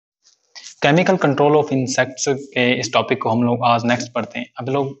Chemical control of insects के इस topic को हम लोग आज नेक्स्ट पढ़ते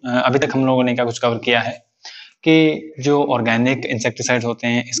हैं। अभी तक हम लोगों ने क्या कुछ कवर किया है कि जो ऑर्गेनिक इंसेक्टिसाइड्स होते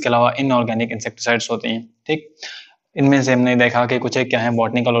हैं, इसके अलावा इनऑर्गेनिक इंसेक्टिसाइड्स होते हैं। ठीक, इनमें से हमने देखा कि कुछ एक क्या है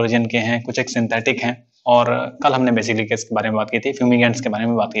बॉटनिकल ओरिजिन के हैं, कुछ एक सिंथेटिक हैं, और कल हमने बेसिकली किसके बारे में बात की थी, फ्यूमिगेंट्स के बारे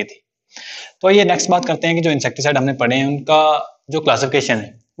में बात की थी। तो ये नेक्स्ट बात करते हैं कि जो इंसेक्टिसाइड हमने पढ़े हैं उनका जो क्लासिफिकेशन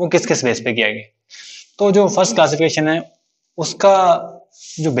है वो किस किस बेस पे किया गया। तो जो फर्स्ट क्लासिफिकेशन है उसका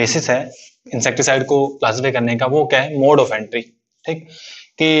जो बेसिस है इंसेक्टिसाइड को क्लासिफाई करने का, वो क्या है, मोड ऑफ एंट्री। ठीक,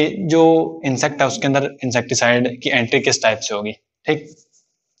 कि जो इंसेक्ट है उसके अंदर इंसेक्टिसाइड की एंट्री किस टाइप से होगी। ठीक,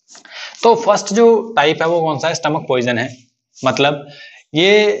 तो फर्स्ट जो टाइप है वो कौन सा है, स्टमक पॉइजन है। मतलब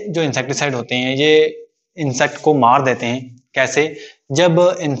ये जो इंसेक्टिसाइड होते हैं ये इंसेक्ट को मार देते हैं। कैसे? जब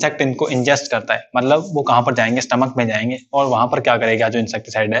इंसेक्ट इनको इंजेस्ट करता है, मतलब वो कहां पर जाएंगे, स्टमक में जाएंगे, और वहां पर क्या करेगा, जो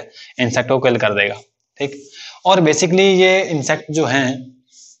इंसेक्टिसाइड है इंसेक्ट को किल कर देगा। ठीक, और बेसिकली ये इंसेक्ट जो हैं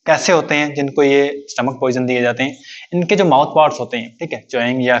कैसे होते हैं जिनको ये स्टमक पॉइजन दिए जाते हैं, इनके जो माउथ पार्ट्स होते हैं, ठीक है,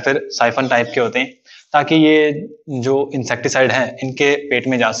 च्युइंग या फिर साइफन टाइप के होते हैं, ताकि ये जो इंसेक्टिसाइड है इनके पेट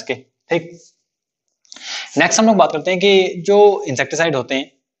में जा सके। ठीक, नेक्स्ट हम लोग बात करते हैं कि जो इंसेक्टिसाइड होते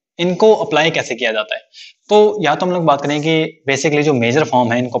हैं इनको अप्लाई कैसे किया जाता है। तो या तो हम लोग बात करें कि बेसिकली जो मेजर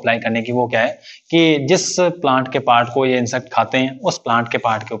फॉर्म है इनको अप्लाई करने की, वो क्या है कि जिस प्लांट के पार्ट को ये इंसेक्ट खाते हैं उस प्लांट के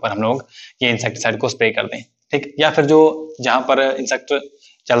पार्ट के ऊपर हम लोग ये इंसेक्टिसाइड को स्प्रे कर दें। ठीक, या फिर जो जहां पर इंसेक्ट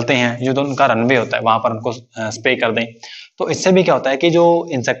चलते हैं, जो तो उनका रनवे होता है, वहां पर उनको स्प्रे कर दें। तो इससे भी क्या होता है कि जो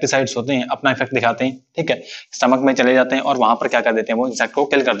इंसेक्टिसाइड्स होते हैं अपना इफेक्ट दिखाते हैं। ठीक है, स्टमक में चले जाते हैं और वहां पर क्या कर देते हैं, वो इंसेक्ट को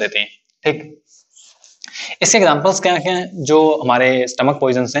किल कर देते हैं। ठीक, इसके एग्जांपल्स क्या क्या हैं जो हमारे स्टमक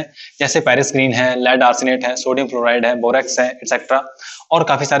पॉइजन्स हैं, जैसे पेरिस ग्रीन है, लेड आर्सेनेट है, सोडियम फ्लोराइड है, बोरेक्स है, एक्सेट्रा। और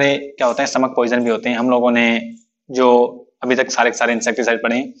काफी सारे क्या होते हैं स्टमक पॉइजन भी होते हैं। हम लोगों ने जो अभी तक सारे सारे इंसेक्टिसाइड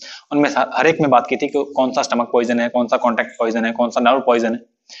पढ़े हैं उनमें हर एक में बात की थी कि कौन सा स्टमक पॉइजन है, कौन सा कॉन्टैक्ट पॉइजन है, कौन सा नर्व पॉइजन है।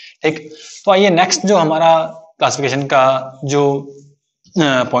 ठीक, तो आइए नेक्स्ट जो हमारा क्लासिफिकेशन का जो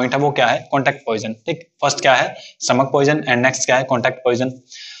पॉइंट है वो क्या है, कॉन्टैक्ट पॉइजन। ठीक, फर्स्ट क्या है, स्टमक पॉइजन, एंड नेक्स्ट क्या है, कॉन्टैक्ट पॉइजन।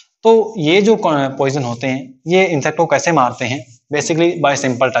 तो ये जो पॉइजन होते हैं ये इंसेक्ट को कैसे मारते हैं, बेसिकली बाय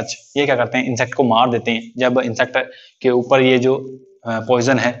सिंपल टच। ये क्या करते हैं, इंसेक्ट को मार देते हैं जब इंसेक्ट के ऊपर ये जो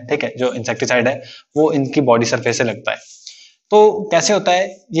पॉइजन है, ठीक है, जो इंसेक्टिसाइड है वो इनकी बॉडी सरफेस से लगता है। तो कैसे होता है,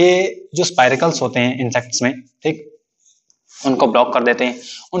 ये जो स्पाइरिकल्स होते हैं इंसेक्ट्स में, ठीक, उनको ब्लॉक कर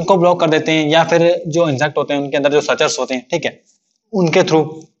देते हैं, या फिर जो इंसेक्ट होते हैं उनके अंदर जो सचर्स होते हैं, ठीक है, उनके थ्रू,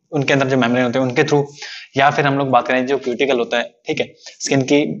 उनके अंदर जो मेम्ब्रेन होते हैं उनके थ्रू, या फिर हम लोग बात करें जो क्यूटिकल होता है, ठीक है, स्किन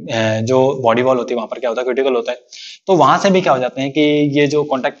की जो बॉडी वॉल होती है वहां पर क्या होता है, क्यूटिकल होता है। तो वहां से भी क्या हो जाते हैं कि ये जो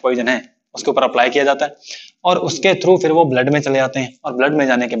कॉन्टैक्ट पॉइजन है उसके ऊपर अप्लाई किया जाता है, और उसके थ्रू फिर वो ब्लड में चले जाते हैं, और ब्लड में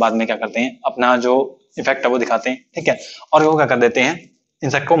जाने के बाद में क्या करते हैं, अपना जो इफेक्ट है वो दिखाते हैं। ठीक है, और वो क्या कर देते हैं,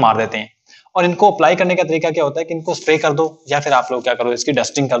 इंसेक्ट को मार देते हैं। और इनको अप्लाई करने का तरीका क्या होता है कि इनको स्प्रे कर दो, या फिर आप लोग क्या करो, इसकी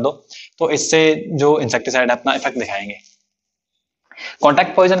डस्टिंग कर दो, तो इससे जो इंसेक्टिसाइड है अपना इफेक्ट दिखाएंगे।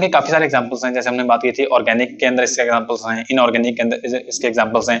 कॉन्टैक्ट पॉइजन के काफी सारे एग्जांपल्स हैं, जैसे हमने बात की थी ऑर्गेनिक के अंदर इसके एग्जांपल्स हैं, इनऑर्गेनिक के अंदर इसके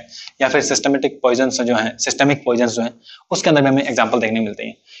एग्जांपल्स हैं, या फिर सिस्टमेटिक पॉइजन्स जो हैं, सिस्टमिक पॉइजन्स जो हैं उसके अंदर में हमें एग्जांपल देखने मिलते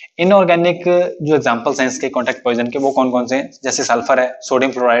हैं। इनऑर्गेनिक जो एग्जांपल्स हैं इसके कॉन्टैक्ट पॉइजन के, वो कौन कौन से हैं, जैसे सल्फर है,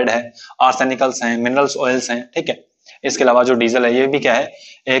 सोडियम फ्लोराइड है, आर्सेनिकल्स हैं, मिनरल्स ऑयल्स हैं। ठीक है, इसके अलावा जो डीजल है ये भी क्या है,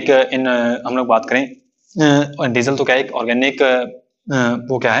 एक इन हम लोग बात करें डीजल तो क्या है, एक ऑर्गेनिक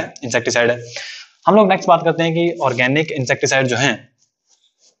वो क्या है, इंसेक्टिसाइड है। हम लोग नेक्स्ट बात करते हैं कि ऑर्गेनिक इंसेक्टिसाइड जो हैं,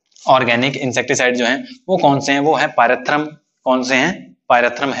 ऑर्गेनिक इंसेक्टिसाइड जो हैं वो कौन से हैं, वो है पायरेथ्रम। कौन से हैं,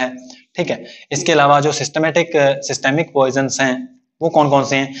 पायरेथ्रम है। ठीक है, इसके अलावा जो सिस्टेमिक पॉइजन्स हैं वो कौन कौन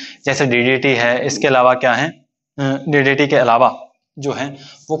से हैं, जैसे डीडीटी है। इसके अलावा क्या है, डीडीटी के अलावा जो है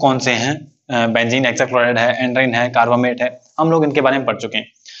वो कौन से हैं, बेंजीन हेक्साक्लोराइड है, एंड्राइन है, कार्बामेट है। हम लोग इनके बारे में पढ़ चुके हैं।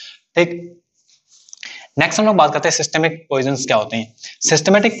 ठीक, नेक्स्ट हम लोग बात करते हैं सिस्टेमिक पॉइजन्स क्या होते हैं।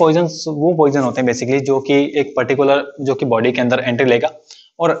 सिस्टमेटिक पॉइजन्स वो पॉइजन होते हैं बेसिकली जो कि एक पर्टिकुलर, जो कि बॉडी के अंदर एंट्री लेगा,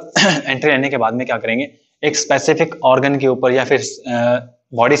 और एंट्री लेने के बाद में क्या करेंगे, एक स्पेसिफिक ऑर्गन के ऊपर या फिर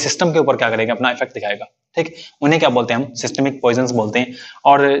बॉडी सिस्टम के ऊपर क्या करेगा, अपना इफेक्ट दिखाएगा। ठीक, उन्हें क्या बोलते हैं, हम सिस्टमिक पॉइजन्स बोलते हैं।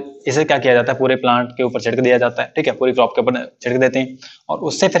 और इसे क्या किया जाता है, पूरे प्लांट के ऊपर छिड़क दिया जाता है। ठीक है, पूरी क्रॉप के ऊपर छिड़क देते हैं, और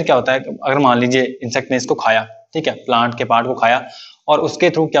उससे फिर क्या होता है, अगर मान लीजिए इंसेक्ट ने इसको खाया, ठीक है, प्लांट के पार्ट को खाया, और उसके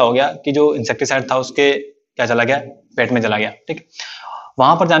थ्रू क्या हो गया कि जो इंसेक्टिसाइड था उसके क्या चला गया, पेट में चला गया। ठीक,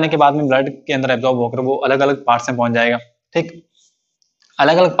 वहां पर जाने के बाद में ब्लड के अंदर एब्जॉर्ब होकर वो अलग अलग पार्ट्स में पहुंच जाएगा। ठीक,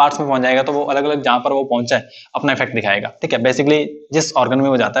 अलग अलग पार्ट्स में पहुंच जाएगा तो वो अलग अलग जहां पर वो पहुंचा है अपना इफेक्ट दिखाएगा। ठीक है, बेसिकली जिस ऑर्गन में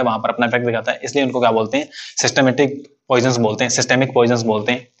वो जाता है वहां पर अपना इफेक्ट दिखाता है, इसलिए उनको क्या बोलते हैं, सिस्टमेटिक पॉइजन्स बोलते हैं, सिस्टेमिक पॉइजन्स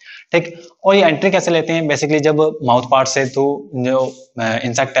बोलते हैं। ठीक, और ये एंट्री कैसे लेते हैं, बेसिकली जब माउथ पार्ट से थ्रू जो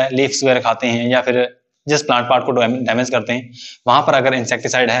इंसेक्ट है लीव्स वगैरह खाते हैं, या फिर जिस प्लांट पार्ट को डैमेज करते हैं वहां पर अगर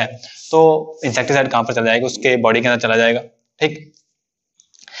इंसेक्टिसाइड है तो इंसेक्टिसाइड कहां पर चला जाएगा, उसके बॉडी के अंदर चला जाएगा। ठीक,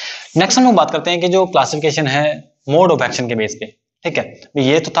 नेक्स्ट हम लोग बात करते हैं कि जो क्लासिफिकेशन है मोड ऑफ एक्शन के बेस पे, ठीक है।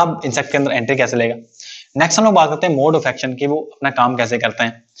 ये तो था इंसेक्ट के अंदर एंट्री कैसे लेगा। नेक्स्ट हम लोग बात करते हैं मोड ऑफ एक्शन की, वो अपना काम कैसे करते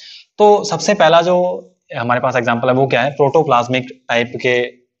हैं। तो सबसे पहला जो हमारे पास एग्जांपल है वो क्या है, प्रोटोप्लाज्मिक टाइप के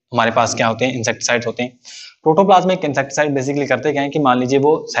हमारे पास क्या होते हैं, इंसेक्टिसाइड होते हैं। प्रोटोप्लाज्मिक इंसेक्टिसाइड बेसिकली करते क्या है कि मान लीजिए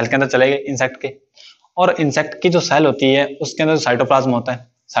वो सेल के अंदर चले गए इंसेक्ट के, और इंसेक्ट की जो सेल होती है उसके अंदर जो साइटोप्लाज्म होता है,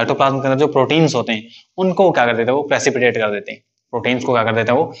 साइटोप्लाज्म के अंदर जो प्रोटीन्स होते हैं उनको क्या कर देते हैं, वो प्रेसिपिटेट कर देते हैं। प्रोटीन्स को क्या कर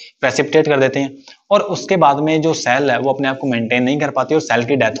देते हैं, वो प्रेसिपिटेट कर देते हैं, और उसके बाद में जो सेल है वो अपने आप को मेंटेन नहीं कर पाती और सेल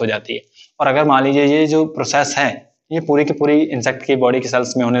की डेथ हो जाती है। और अगर मान लीजिए ये जो प्रोसेस है ये पूरी की पूरी इंसेक्ट की बॉडी के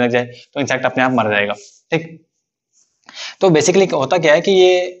सेल्स में होने लग जाए तो इंसेक्ट अपने आप मर जाएगा, ठीक। तो बेसिकली होता क्या है कि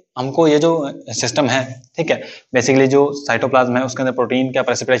ये हमको ये जो सिस्टम है, ठीक है, बेसिकली जो साइटोप्लाज्म है उसके अंदर प्रोटीन का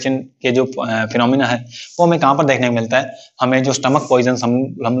प्रेसिपिटेशन के जो फिनोमिना है वो हमें कहाँ पर देखने को मिलता है, हमें जो स्टमक पॉइजन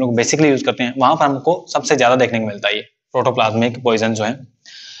हम लोग बेसिकली यूज करते हैं वहां पर हमको सबसे ज्यादा देखने को मिलता है ये प्रोटोप्लाज्मिक पॉइजन जो है।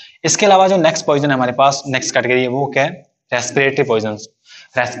 इसके अलावा जो नेक्स्ट पॉइजन है हमारे पास, नेक्स्ट कैटेगरी है वो क्या है, रेस्पिरेटरी पॉइजन।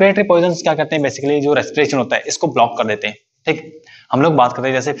 रेस्पिरेटरी पॉइजन क्या करते हैं, बेसिकली जो रेस्पिरेशन होता है इसको ब्लॉक कर देते हैं, ठीक। हम लोग बात करते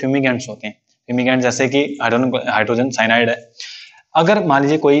हैं जैसे फ्यूमिगेंट्स होते हैं, फ्यूमिगेंट जैसे कि हाइड्रोजन साइनाइड है, अगर मान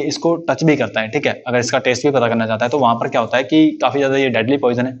लीजिए कोई इसको टच भी करता है, ठीक है, अगर इसका टेस्ट भी पता करना चाहता है तो वहां पर क्या होता है कि काफी ज्यादा ये डेडली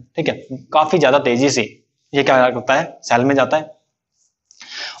पॉइजन है, ठीक है, काफी ज्यादा तेजी से ये क्या करता है, सेल में जाता है।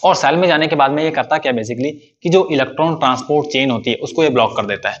 और सेल में जाने के बाद में ये करता क्या बेसिकली कि जो इलेक्ट्रॉन ट्रांसपोर्ट चेन होती है उसको ये ब्लॉक कर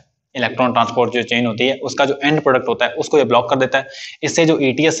देता है। इलेक्ट्रॉन ट्रांसपोर्ट जो चेन होती है उसका जो एंड प्रोडक्ट होता है उसको ये ब्लॉक कर देता है। इससे जो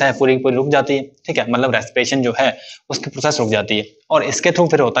ईटीएस है पूरी पूरी रुक जाती है, ठीक है, मतलब रेस्पिरेशन जो है उसकी प्रोसेस रुक जाती है। और इसके थ्रू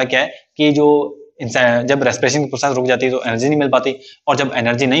फिर होता क्या है कि जो जब रेस्पिरेशन की प्रोसेस रुक जाती है तो एनर्जी नहीं मिल पाती, और जब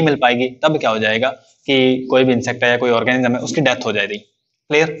एनर्जी नहीं मिल पाएगी तब क्या हो जाएगा कि कोई भी इंसेक्ट है या कोई ऑर्गेनिज्म है उसकी डेथ हो जाएगी।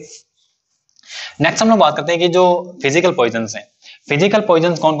 क्लियर। नेक्स्ट हम लोग बात करते हैं कि जो फिजिकल पॉइजन्स हैं, फिजिकल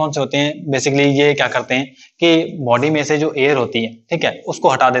पॉइजन्स कौन कौन से होते हैं, बेसिकली ये क्या करते हैं कि बॉडी में से जो एयर होती है, ठीक है, उसको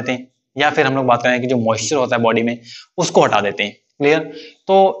हटा देते हैं, या फिर हम लोग बात करें कि जो मॉइस्चर होता है बॉडी में उसको हटा देते हैं। क्लियर।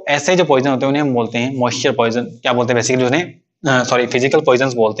 तो ऐसे जो पॉइजन होते हैं उन्हें हम बोलते हैं मॉइस्चर पॉइजन, क्या बोलते हैं बेसिकली उन्हें, सॉरी, फिजिकल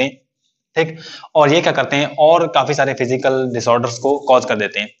पॉइजन्स बोलते हैं, ठीक। और ये क्या करते हैं और काफी सारे फिजिकल डिसऑर्डर्स को कॉज कर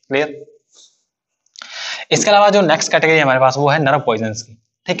देते हैं। क्लियर। इसके अलावा जो नेक्स्ट कैटेगरी हमारे पास वो है नर्व पॉइजन्स की,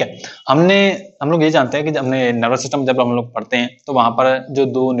 ठीक है। हम लोग ये जानते हैं कि जब हमने नर्वस सिस्टम जब हम लोग पढ़ते हैं तो वहां पर जो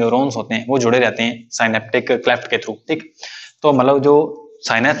दो न्यूरॉन्स होते हैं वो जुड़े रहते हैं साइनेप्टिक क्लेफ्ट के थ्रू, ठीक। तो मतलब जो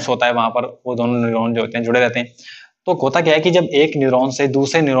साइनेप्स होता है वहां पर वो दोनों न्यूरॉन जो होते हैं जुड़े रहते हैं। तो होता क्या है कि जब एक न्यूरॉन से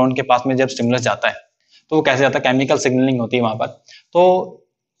दूसरे न्यूरॉन के पास में जब स्टिमुलस जाता है तो वो कैसे जाता है, केमिकल सिग्नलिंग होती है वहां पर। तो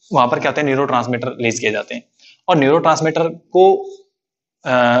वहां पर क्या होता है, न्यूरोट्रांसमीटर रिलीज किए जाते हैं, और न्यूरोट्रांसमीटर को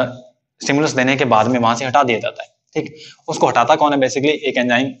स्टिमुलस देने के बाद में वहां से हटा दिया जाता है, ठीक। उसको हटाता कौन है, बेसिकली एक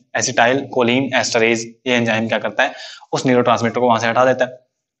एंजाइम एसिटाइल कोलिन एस्टरेज, ये एंजाइम क्या करता है उस न्यूरोट्रांसमीटर को वहां से हटा देता है।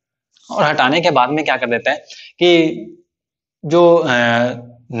 और हटाने के बाद में क्या कर देता है कि जो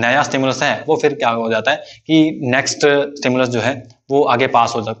नया स्टिमुलस है वो फिर क्या हो जाता है कि नेक्स्ट स्टिमुलस जो है वो आगे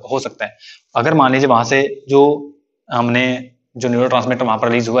पास हो सकता है। अगर मान लीजिए वहां से जो हमने जो न्यूरोट्रांसमीटर वहां पर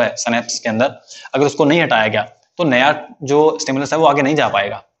रिलीज हुआ है सिनेप्स के अंदर, अगर उसको नहीं हटाया गया तो नया जो स्टिमुलस है वो आगे नहीं जा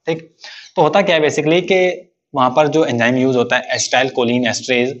पाएगा, ठीक। तो होता क्या है बेसिकली कि वहां पर जो एंजाइम यूज होता है एसिटाइल कोलिन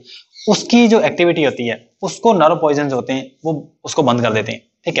एस्टरेज, उसकी जो एक्टिविटी होती है उसको नर्व पॉइजन होते हैं वो उसको बंद कर देते हैं,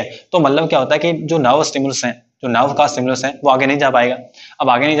 ठीक है। तो मतलब क्या होता है कि जो नर्व स्टिमुलस है, जो नर्व का स्टिमुलस है वो आगे नहीं जा पाएगा। अब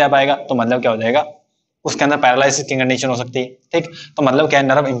आगे नहीं जा पाएगा तो मतलब क्या हो जाएगा, उसके अंदर पैरालिसिस की कंडीशन हो सकती है, ठीक। तो मतलब क्या है,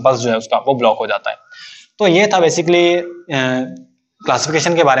 नर्व इंपल्स जो है उसका वो ब्लॉक हो जाता है। तो ये था बेसिकली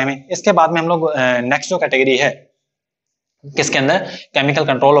क्लासिफिकेशन के बारे में। इसके बाद में हम लोग नेक्स्ट जो कैटेगरी है किसके अंदर, केमिकल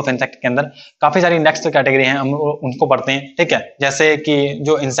कंट्रोल ऑफ इंसेक्ट के अंदर काफी सारी नेक्स्ट कैटेगरी हैं, हम उनको पढ़ते हैं, ठीक है। जैसे कि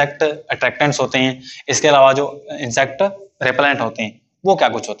जो इंसेक्ट अट्रैक्टेंट्स होते हैं, इसके अलावा जो इंसेक्ट रिपेलेंट होते हैं वो क्या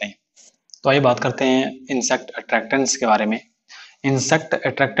कुछ होते हैं। तो आइए बात करते हैं इंसेक्ट अट्रैक्टेंट्स के बारे में। इंसेक्ट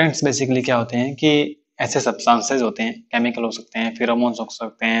अट्रैक्टेंट्स बेसिकली क्या होते हैं कि ऐसे सब्सटेंसेस होते हैं, केमिकल हो सकते हैं, फेरोमोन्स हो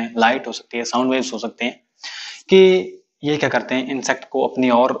सकते हैं, लाइट हो सकती है, साउंड वेव्स हो सकते हैं, कि ये क्या करते हैं इंसेक्ट को अपनी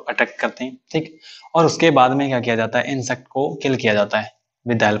ओर अट्रैक्ट करते हैं, ठीक। और उसके बाद में क्या किया जाता है, इंसेक्ट को किल किया जाता है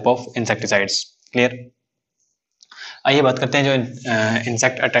with the help of insecticides. Clear. आइए बात करते हैं जो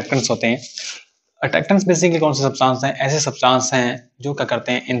इंसेक्ट अट्रैक्टेंट्स होते हैं। अट्रैक्टेंट्स बेसिकली कौन से सब्सटेंस हैं, ऐसे सब्सटेंस हैं जो क्या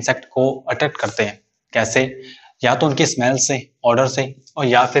करते हैं इंसेक्ट को अट्रैक्ट करते हैं। कैसे, या तो उनकी स्मेल से, ऑर्डर से, और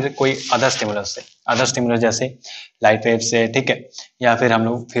या फिर कोई अदर स्टिमुलस से, अदर स्टिमुलस जैसे लाइट वेव से, ठीक है, या फिर हम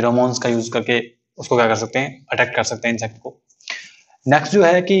लोग फेरोमोन्स का यूज करके उसको क्या कर सकते हैं, अट्रैक्ट कर सकते हैं इंसेक्ट को। नेक्स्ट जो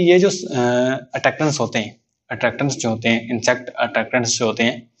है कि ये जो अट्रैक्टेंट्स होते हैं, अट्रैक्टेंट्स जो होते हैं, इंसेक्ट अट्रैक्टेंट्स जो होते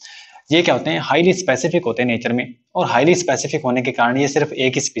हैं, ये क्या होते हैं, हाईली स्पेसिफिक होते हैं नेचर में, और हाईली स्पेसिफिक होने के कारण ये सिर्फ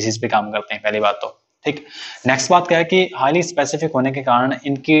एक ही स्पीसीज पे काम करते हैं, पहली बात तो, ठीक। नेक्स्ट बात क्या है कि हाईली स्पेसिफिक होने के कारण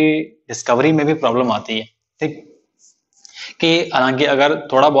इनकी डिस्कवरी में भी प्रॉब्लम आती है, ठीक। कि हालांकि अगर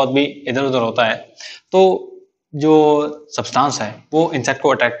थोड़ा बहुत भी इधर उधर होता है तो जो सब्सटेंस है वो इंसेक्ट को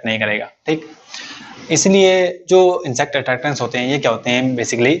अट्रैक्ट नहीं करेगा, ठीक। इसलिए जो इंसेक्ट अट्रैक्टेंट्स होते हैं ये क्या होते हैं,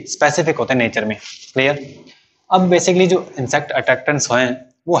 बेसिकली स्पेसिफिक होते हैं नेचर में, क्लियर। अब बेसिकली जो इंसेक्ट अट्रैक्टेंट्स हैं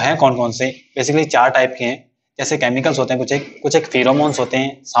वो हैं कौन कौन से, बेसिकली 4 टाइप के हैं। जैसे केमिकल्स होते हैं, कुछ एक फेरोमोन्स होते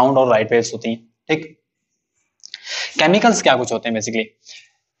हैं, साउंड और लाइट वेव्स होती हैं, ठीक। केमिकल्स क्या कुछ होते हैं, बेसिकली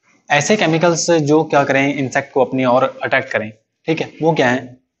ऐसे केमिकल्स जो क्या करें, इंसेक्ट को अपनी ओर अट्रैक्ट करें, ठीक है। वो क्या है,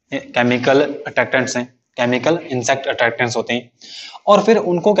 केमिकल अट्रैक्टेंट्स हैं, केमिकल इंसेक्ट अट्रैक्टेंट्स होते हैं। और फिर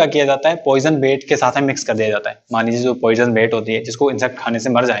उनको क्या किया जाता है, पॉइजन बेट के साथ में मिक्स कर दिया जाता है। मान लीजिए जो पॉइजन बेट होती है जिसको इंसेक्ट खाने से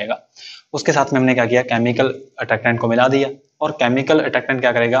मर जाएगा, उसके साथ में हमने क्या किया, केमिकल अट्रैक्टेंट को मिला दिया। और केमिकल अट्रैक्टेंट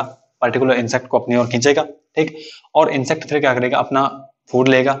क्या करेगा, पर्टिकुलर इंसेक्ट को अपनी ओर खींचेगा, ठीक। और इंसेक्ट फिर क्या करेगा, अपना फूड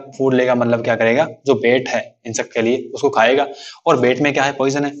लेगा मतलब क्या करेगा, जो बेट है इंसेक्ट के लिए उसको खाएगा, और बेट में क्या है,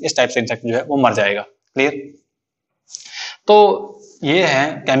 पॉइजन है, इस टाइप से इंसेक्ट जो है वो मर जाएगा, क्लियर। तो ये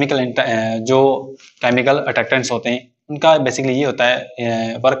है जो केमिकल अट्रैक्टेंट्स होते हैं, उनका बेसिकली ये होता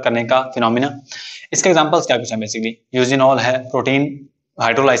है वर्क करने का फिनोमिना। इसके एग्जांपल्स क्या कुछ है, बेसिकली यूजिनॉल है, प्रोटीन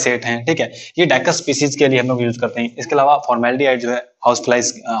हाइड्रोलाइसेट हैं, ठीक है। ये डाइकस स्पीसीज के लिए हम लोग यूज करते हैं। इसके अलावा फॉर्मेल्डिहाइड जो है हाउस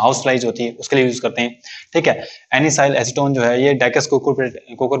फ्लाइज होती है उसके लिए यूज करते हैं, ठीक है। एनिसाइल एसीटोन जो है ये डाइकस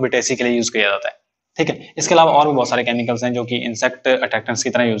कुकुरबिटेसी के लिए यूज किया जाता है, ठीक है। इसके अलावा और भी बहुत सारे केमिकल्स हैं जो कि इंसेक्ट अट्रैक्टेंट्स की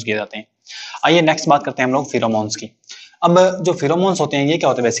तरह यूज किए जाते हैं। आइए नेक्स्ट बात करते हैं हम लोग फिरोमोन्स की। अब जो फिरोमोन्स होते हैं ये क्या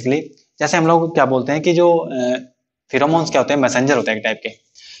होते हैं, बेसिकली जैसे हम लोग क्या बोलते हैं कि जो फिरोमोन्स क्या होते हैं, मैसेंजर होते हैं एक टाइप के।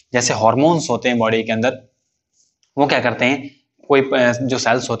 जैसे हार्मोन्स होते हैं बॉडी के अंदर, वो क्या करते हैं, कोई जो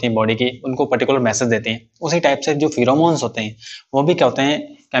सेल्स होती हैं बॉडी की उनको पर्टिकुलर मैसेज देते हैं। उसी टाइप से जो फिरोमोन्स होते हैं वो भी क्या होते हैं,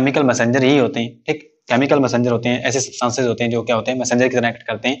 केमिकल मैसेंजर ही होते हैं, ठीक। केमिकल मैसेंजर होते हैं, ऐसे सब्सटेंसेज होते हैं जो क्या होते हैं, मैसेंजर की तरह एक्ट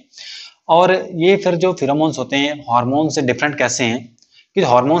करते हैं। और ये फिर जो फिरोमोन्स होते हैं हार्मोन से डिफरेंट कैसे हैं, कि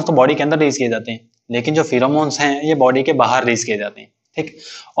हार्मोन्स तो बॉडी के अंदर रिलीज किए जाते हैं, लेकिन जो फिरोमोन्स हैं ये बॉडी के बाहर रिलीज किए जाते हैं, ठीक।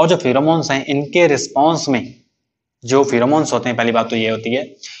 और जो फिरोमोन्स हैं इनके रिस्पॉन्स में जो फिरोमोन्स होते हैं, पहली बात तो ये होती है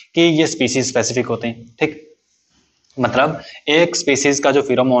कि ये स्पीसीज स्पेसिफिक होते हैं, ठीक। मतलब एक स्पीसीज का जो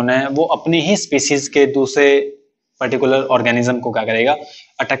फिरोमोन है वो अपनी ही स्पीसीज के दूसरे पर्टिकुलर ऑर्गेनिज्म को क्या करेगा,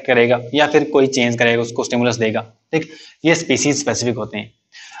 अटैक करेगा या फिर कोई चेंज करेगा, उसको स्टिमुलस देगा, ठीक। ये स्पीसीज स्पेसिफिक होते हैं।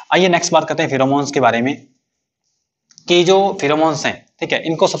 आइए नेक्स्ट बात करते हैं फिरोमोन्स के बारे में, कि जो फिरोमोन्स हैं, ठीक है,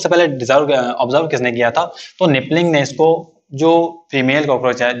 इनको सबसे पहले ऑब्जर्व किसने किया था, तो निपलिंग ने इसको जो फीमेल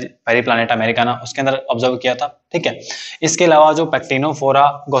कॉकरोच है पेरीप्लानेटा अमेरिकाना उसके अंदर ऑब्जर्व किया था, ठीक है। इसके अलावा जो पैक्टिनोफोरा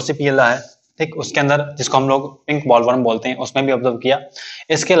गॉसिपियला है, ठीक, उसके अंदर जिसको हम लोग पिंक बॉलवर्म बोलते हैं उसमें भी ऑब्जर्व किया।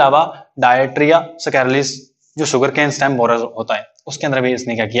 इसके अलावा डायट्रिया सैकरालिस जो शुगर केन स्टेम बोरर होता है उसके अंदर भी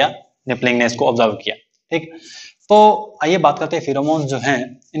इसने क्या किया, निपलिंग ने इसको ऑब्जर्व किया, ठीक। तो आइए बात करते हैं फिरोमोन्स जो हैं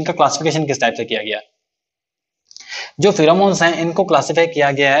इनका क्लासिफिकेशन किस टाइप से किया गया। जो फिरोमोन्स हैं इनको क्लासिफाई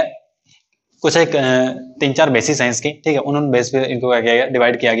किया गया है, कुछ एक 3-4 बेसिस हैं इसकी, ठीक है। उन्होंने बेस पे इनको क्या किया गया,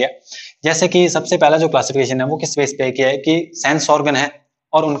 डिवाइड किया गया। जैसे कि सबसे पहला जो क्लासिफिकेशन है वो किस बेस पे किया है, कि सेंस ऑर्गन है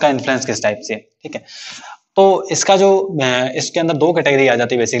और उनका इन्फ्लुएंस किस टाइप से है, ठीक है। तो इसका जो इसके अंदर 2 कैटेगरी आ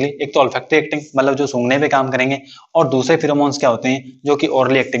जाती है बेसिकली, एक तो ऑल्फैक्टरी एक्टिंग मतलब जो सूंघने पे काम करेंगे, और दूसरे फिरोमोन्स क्या होते हैं जो कि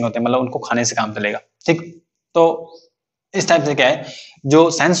ओरली एक्टिंग होते हैं मतलब उनको खाने से काम चलेगा, ठीक। तो इस टाइप से क्या है, जो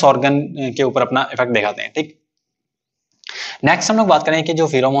सेंस ऑर्गन के ऊपर अपना इफेक्ट दिखाते हैं, ठीक। नेक्स्ट हम लोग बात करें कि जो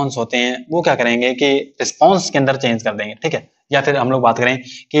फिरोमोन्स होते हैं वो क्या करेंगे कि रिस्पॉन्स के अंदर चेंज कर देंगे, ठीक है। या फिर हम लोग बात करें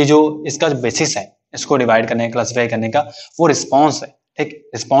कि जो इसका जो बेसिस है इसको डिवाइड करने क्लासिफाई करने का वो रिस्पॉन्स है, ठीक।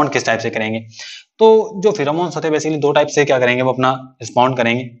 रिस्पॉन्ड किस टाइप से करेंगे, तो जो फिरोमोन्स होते हैं बेसिकली 2 टाइप से क्या करेंगे, वो अपना रिस्पॉन्ड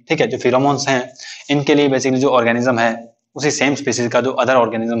करेंगे, ठीक है। जो फिरोमोन्स हैं इनके लिए बेसिकली जो ऑर्गेनिज्म है उसी सेम स्पीसीज का जो अदर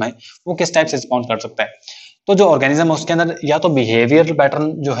ऑर्गेनिज्म है वो किस टाइप से रिस्पॉन्ड कर सकता है। तो जो ऑर्गेनिज्म है उसके अंदर या तो बिहेवियर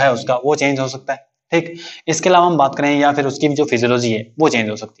पैटर्न जो है उसका वो चेंज हो सकता है, ठीक। इसके अलावा हम बात करें या फिर उसकी जो फिजियोलॉजी है वो चेंज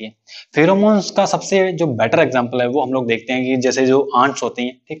हो सकती है। फेरोमोन्स का सबसे जो बेटर एग्जांपल है वो हम लोग देखते हैं कि जैसे जो आंट्स होती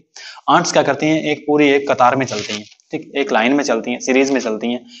हैं, ठीक। आंट्स क्या करती हैं, एक पूरी एक कतार में चलती हैं, ठीक, एक लाइन में चलती हैं, सीरीज में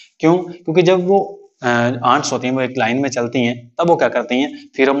चलती हैं। क्यों, क्योंकि जब वो आंट्स होती हैं वो एक लाइन में चलती हैं तब वो क्या करती हैं,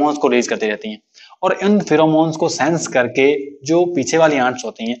 फेरोमोन्स को रिलीज करती रहती हैं। और इन फेरोमोन्स को सेंस करके जो पीछे वाली आंट्स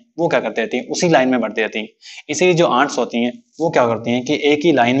होती हैं वो क्या करती रहती हैं, उसी लाइन में बढ़ती रहती हैं। इसीलिए जो आंट्स होती हैं वो क्या करती हैं कि एक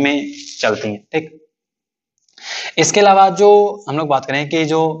ही लाइन में चलती हैं, ठीक। इसके अलावा जो हम लोग बात करें कि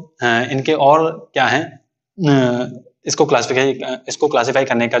जो इनके और क्या है, इसको क्लासिफाई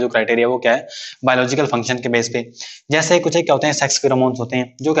करने का जो क्राइटेरिया वो क्या है, बायोलॉजिकल फंक्शन के बेस पे। जैसे कुछ एक क्या होते हैं, सेक्स फेरोमोन्स होते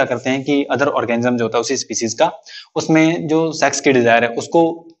हैं जो क्या करते हैं कि अदर ऑर्गेनिज्म जो होता है उसी स्पीसीज का, उसमें जो सेक्स की डिजायर है उसको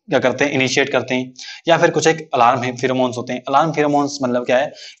क्या करते हैं, इनिशिएट करते हैं। या फिर कुछ एक अलार्म फेरोमोन्स होते हैं। अलार्म फेरोमोन्स मतलब क्या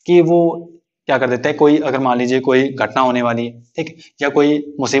है कि वो क्या कर देते हैं, कोई अगर मान लीजिए कोई घटना होने वाली है, ठीक, या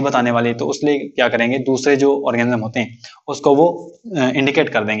कोई मुसीबत आने वाली है, तो उसलिए क्या करेंगे, दूसरे जो ऑर्गेनिज्म होते हैं उसको वो इंडिकेट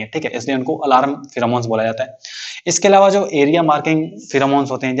कर देंगे, ठीक है, इसलिए उनको अलार्म फिरोमोन्स बोला जाता है। इसके अलावा जो एरिया मार्किंग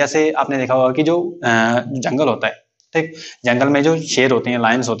फिरोमोन्स होते हैं, जैसे आपने देखा होगा कि जो जंगल होता है, ठीक, जंगल में जो शेर होते हैं,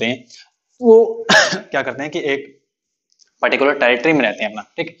 लायंस होते हैं, वो क्या करते हैं कि एक पर्टिकुलर टेरिटरी में रहते हैं अपना,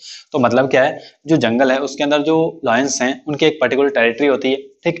 ठीक। तो मतलब क्या है, जो जंगल है उसके अंदर जो लायंस हैं उनकी एक पर्टिकुलर टेरिटरी होती है,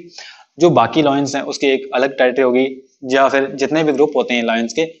 ठीक। जो बाकी लायंस हैं उसकी एक अलग टेरिटरी होगी, या फिर जितने भी ग्रुप होते हैं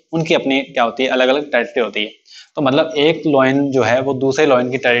लायंस के, उनकी अपनी क्या होती है, अलग अलग टेरिटरी होती है। तो मतलब एक लॉयन जो है वो दूसरे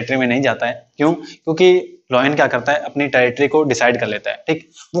लॉयन की टेरिटरी में नहीं जाता है, क्यों, क्योंकि लॉयन क्या करता है, अपनी टेरिटरी को डिसाइड कर लेता है, ठीक।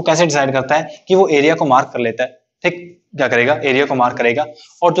 वो कैसे डिसाइड करता है कि वो एरिया को मार्क कर लेता है, ठीक, क्या करेगा, एरिया को मार्क करेगा,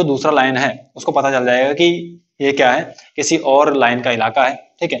 और जो दूसरा लायन है उसको पता चल जाएगा कि ये क्या है, किसी और लाइन का इलाका है,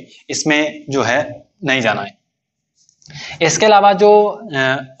 ठीक है, इसमें जो है नहीं जाना है। इसके अलावा जो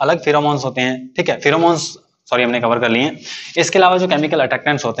अलग फेरोमोन्स होते हैं, ठीक है, फेरोमोन्स सॉरी हमने कवर कर लिए हैं। इसके अलावा जो केमिकल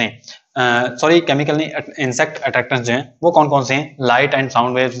अट्रैक्टेंट्स होते हैं, सॉरी केमिकल नहीं, इंसेक्ट अट्रैक्टेंट्स जो हैं वो कौन कौन से हैं, लाइट एंड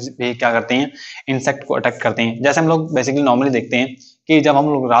साउंड वेव्स भी क्या करते हैं, इंसेक्ट को अट्रैक्ट करते हैं। जैसे हम लोग बेसिकली नॉर्मली देखते हैं कि जब हम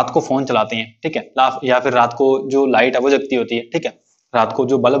लोग रात को फोन चलाते हैं, ठीक है, या फिर रात को जो लाइट है वो जगती होती है, ठीक है, रात को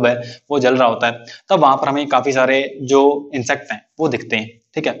जो बल्ब है वो जल रहा होता है, तब वहां पर हमें काफी सारे जो इंसेक्ट हैं वो दिखते हैं,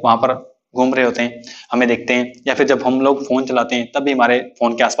 ठीक है, वहां पर घूम रहे होते हैं, हमें देखते हैं, या फिर जब हम लोग फोन चलाते हैं तब भी हमारे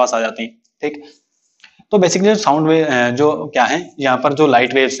फोन के आसपास आ जाते हैं, ठीक। तो बेसिकली जो साउंड वेव जो क्या है, यहाँ पर जो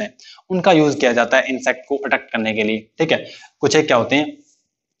लाइट वेव्स हैं उनका यूज किया जाता है इंसेक्ट को अट्रैक्ट करने के लिए, ठीक है। कुछ एक क्या होते हैं,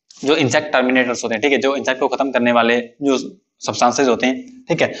 जो इंसेक्ट टर्मिनेटर्स होते हैं, ठीक है, जो इंसेक्ट को खत्म करने वाले जो सब्सटेंसेस होते हैं,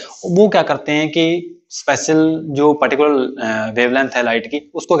 ठीक है, वो क्या करते हैं कि स्पेशल जो पर्टिकुलर वेवलेंथ है लाइट की,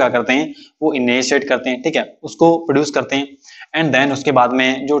 उसको क्या करते हैं, वो इनिशिएट करते हैं, ठीक है, उसको प्रोड्यूस करते हैं, एंड देन उसके बाद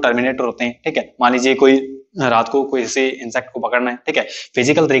में जो टर्मिनेटर होते हैं, ठीक है, मान लीजिए कोई रात को कोई से इंसेक्ट को पकड़ना है, ठीक है,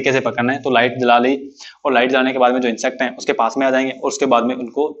 फिजिकल तरीके से पकड़ना है, तो लाइट जला ली, और लाइट जलाने के बाद में जो इंसेक्ट हैं उसके पास में आ जाएंगे, और उसके बाद में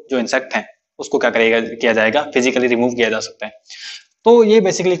उनको जो इंसेक्ट हैं उसको क्या करेगा, किया जाएगा, फिजिकली रिमूव किया जा सकता है। तो ये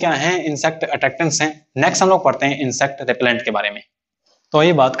बेसिकली क्या है, इंसेक्ट अट्रैक्टेंट्स हैं। नेक्स्ट हम लोग पढ़ते हैं इंसेक्ट रिपेलेंट के बारे में। तो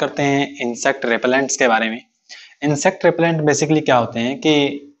ये बात करते हैं इंसेक्ट रिपेलेंट्स के बारे में। इंसेक्ट रिपेलेंट बेसिकली क्या होते हैं कि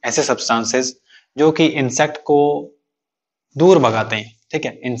ऐसे सब्सटेंसेस जो कि इंसेक्ट को दूर भगाते हैं, ठीक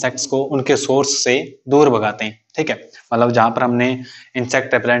है, इंसेक्ट्स को उनके सोर्स से दूर भगाते हैं, ठीक है, मतलब जहां पर हमने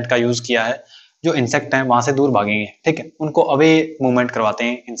इंसेक्ट रिपेलेंट का यूज किया है, जो इंसेक्ट हैं वहां से दूर भागेंगे, ठीक है, उनको अवे मूवमेंट करवाते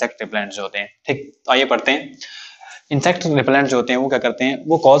हैं इंसेक्ट रिपेलेंट जो होते हैं, ठीक। तो आइए पढ़ते हैं। इंसेक्ट रिपेलेंट जो होते हैं वो क्या करते हैं,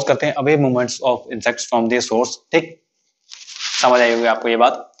 वो कॉज करते हैं away movements of insects from there source, ठीक, समझ आई होगी आपको ये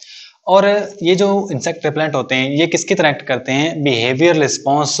बात। और ये जो इंसेक्ट रिपेलेंट होते हैं ये किसकी तरह एक्ट करते हैं, बिहेवियर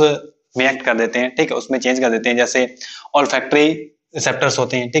रिस्पॉन्स में एक्ट कर देते हैं, ठीक है, उसमें चेंज कर देते हैं। जैसे ऑल्फैक्टरी रिसेप्टर्स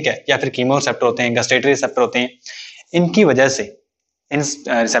होते हैं, ठीक है, या फिर कीमो रिसेप्टर होते हैं, गस्टेटरी रिसेप्टर होते हैं, इनकी वजह से, इन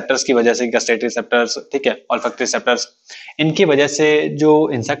रिसेप्टर्स की वजह से, गस्टेटरी रिसेप्टर्स, ठीक है, ऑल्फैक्टरी रिसेप्टर्स, इनकी वजह से जो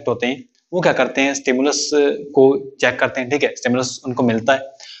इंसेक्ट होते हैं वो क्या करते हैं, स्टिमुलस को चेक करते हैं, ठीक है, स्टिमुलस उनको मिलता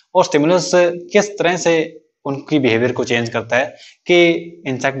है, और स्टिमुलस किस तरह से उनकी बिहेवियर को चेंज करता है कि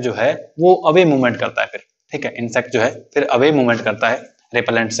इंसेक्ट जो है वो अवे मूवमेंट करता है, फिर ठीक है, इंसेक्ट जो है फिर अवे मूवमेंट करता है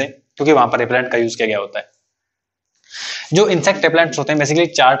रिपेलेंट से, क्योंकि वहां पर रिपेलेंट का यूज किया गया होता है। जो इंसेक्ट रिपेलेंट्स होते हैं बेसिकली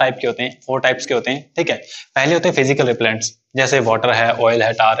 4 टाइप के होते हैं, 4 टाइप्स के होते हैं, ठीक है। पहले होते हैं फिजिकल रिपेलेंट्स, जैसे वाटर है, ऑयल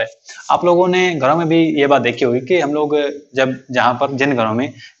है, टार है। आप लोगों ने घरों में भी ये बात देखी होगी कि हम लोग जब जहां पर जिन घरों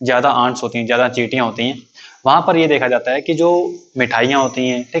में ज्यादा आंट्स होती हैं, ज्यादा चींटियां होती हैं, वहां पर ये देखा जाता है कि जो मिठाइयां होती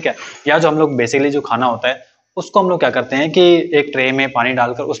हैं, ठीक है, या जो हम लोग बेसिकली जो खाना होता है उसको हम लोग क्या करते हैं कि एक ट्रे में पानी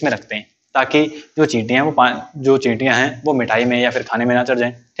डालकर उसमें रखते हैं, ताकि जो चींटियां वो जो चींटियां हैं वो मिठाई में या फिर खाने में ना चढ़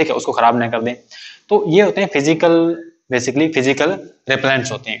जाएं, ठीक है, उसको खराब ना कर दें। तो ये होते हैं फिजिकल, बेसिकली फिजिकल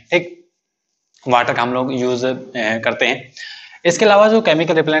रिपेलेंट्स होते हैं, ठीक, वाटर का हम लोग यूज करते हैं। इसके अलावा जो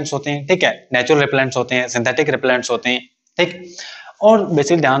केमिकल रिपेलेंट्स होते हैं, ठीक है, नेचुरल रिपेलेंट्स होते हैं, सिंथेटिक रिपेलेंट्स होते हैं, ठीक। और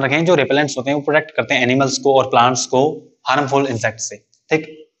बेसिकली ध्यान रखें जो रिपेलेंट्स होते हैं वो प्रोटेक्ट करते हैं एनिमल्स को और प्लांट्स को हार्मफुल इंसेक्ट से,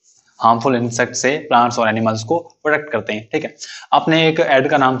 ठीक, हार्मफुल इंसेक्ट से प्लांट्स और एनिमल्स को प्रोटेक्ट करते हैं, ठीक है। आपने एक एड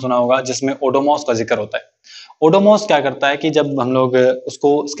का नाम सुना होगा जिसमें ओडोमॉस का जिक्र होता है। ओडोमॉस क्या करता है कि जब हम लोग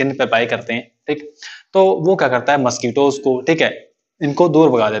उसको स्किन पे अप्लाई करते हैं, ठीक, तो वो क्या करता है मस्कीटोज को, ठीक है, इनको दूर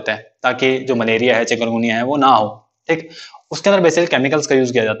भगा देता है, ताकि जो मलेरिया है, चिकनगुनिया है वो ना हो, ठीक। उसके अंदर बेसिकली केमिकल्स का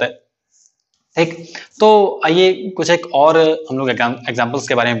यूज किया जाता है, ठीक। तो आइए कुछ एक और हम लोग एग्जांपल्स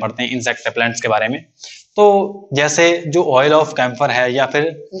के बारे में पढ़ते हैं इंसेक्ट रिपेलेंट्स के बारे में। तो जैसे जो ऑयल ऑफ कैम्फर है या फिर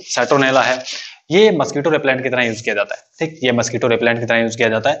सेट्रोनेला है, ये मस्कीटो रिपेलेंट की तरह यूज किया जाता है, ठीक, ये मस्कीटो रिपेलेंट की तरह यूज किया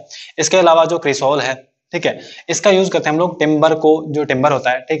जाता है। इसके अलावा जो क्रिसोल है, ठीक है, इसका यूज करते हैं हम लोग टिम्बर को, जो टिम्बर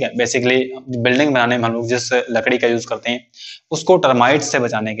होता है, ठीक है, बेसिकली बिल्डिंग बनाने में हम लोग जिस लकड़ी का यूज करते हैं उसको टर्माइट से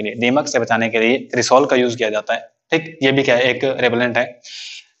बचाने के लिए, दीमक से बचाने के लिए क्रिसोल का यूज किया जाता है, ठीक। ये भी क्या है, एक रिपेलेंट है।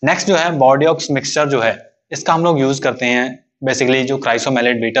 नेक्स्ट जो है बॉर्डियोक्स मिक्सचर जो है, इसका हम लोग यूज करते हैं बेसिकली जो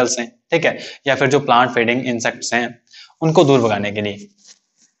क्राइसोमेलिड बीटल्स हैं, ठीक है, या फिर जो प्लांट फीडिंग इंसेक्ट्स हैं उनको दूर भगाने के लिए।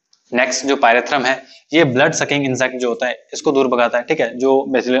 नेक्स्ट जो पायरेथ्रम है, ये ब्लड सकिंग इंसेक्ट जो होता है इसको दूर भगाता है, ठीक है, जो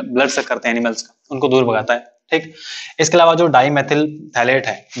बेसिकली ब्लड सक करते हैं एनिमल्स का उनको दूर भगाता है, ठीक। इसके अलावा जो डाईमेथिल थैलेट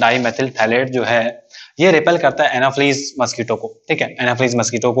है, डाईमेथिल थैलेट जो है ये रिपेल करता है एनाफ्लीज मस्कीटो को, ठीक है, एनाफ्लीज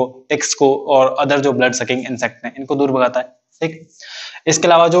मस्कीटो को, टिक्स को और अदर जो ब्लड सकिंग इंसेक्ट हैं इनको दूर भगाता है, ठीक। इसके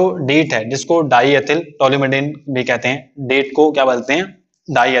अलावा जो डीट है जिसको डाईएथिल टोलिमिडिन भी कहते हैं, डेट को क्या बोलते हैं,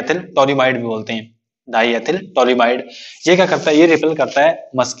 डाईएथिल टोलिमाइड भी बोलते हैं, डाईएथिल टोलिमाइड। ये क्या करता है, ये रिपेल करता है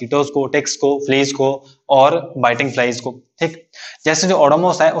मस्कीटोज को, टिक्स को, फ्लीज को और बाइटिंग फ्लाइज को, ठीक। जैसे जो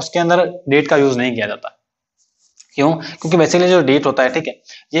ओडोमोस है उसके अंदर डेट का यूज नहीं किया जाता, क्यों, क्योंकि बेसिकली जो डेट होता है, ठीक है,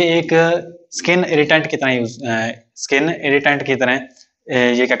 ये एक स्किन इरिटेंट की तरह यूज स्किन इरिटेंट की तरह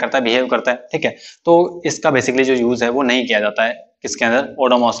ये क्या करता है, बिहेव करता है, ठीक है। तो इसका बेसिकली जो यूज है वो नहीं किया जाता है किसके अंदर,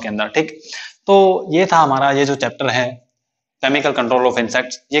 ओडोमोस के अंदर, ठीक। तो ये था हमारा ये जो चैप्टर है केमिकल कंट्रोल ऑफ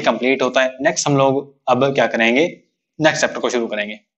इंसेक्ट्स, ये कंप्लीट होता है। नेक्स्ट हम लोग अब क्या करेंगे, नेक्स्ट चैप्टर को शुरू करेंगे।